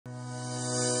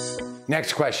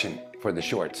Next question for the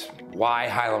shorts. Why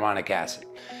hyaluronic acid?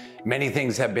 Many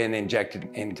things have been injected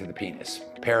into the penis.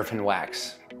 Paraffin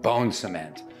wax, bone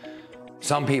cement.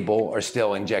 Some people are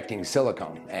still injecting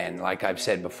silicone. And like I've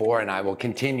said before, and I will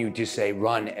continue to say,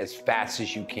 run as fast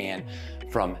as you can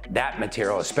from that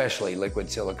material, especially liquid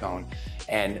silicone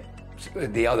and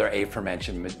the other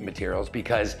aforementioned materials,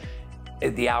 because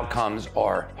the outcomes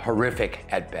are horrific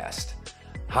at best.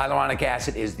 Hyaluronic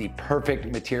acid is the perfect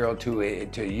material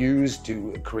to use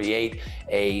to create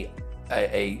a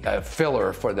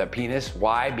filler for the penis.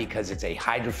 Why? Because it's a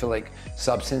hydrophilic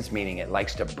substance, meaning it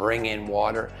likes to bring in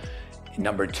water.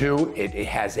 Number two, it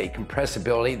has a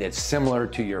compressibility that's similar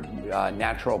to your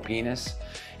natural penis.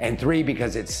 And three,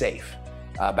 because it's safe.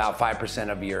 About 5%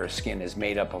 of your skin is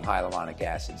made up of hyaluronic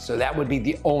acid. So that would be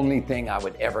the only thing I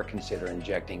would ever consider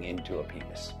injecting into a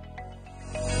penis.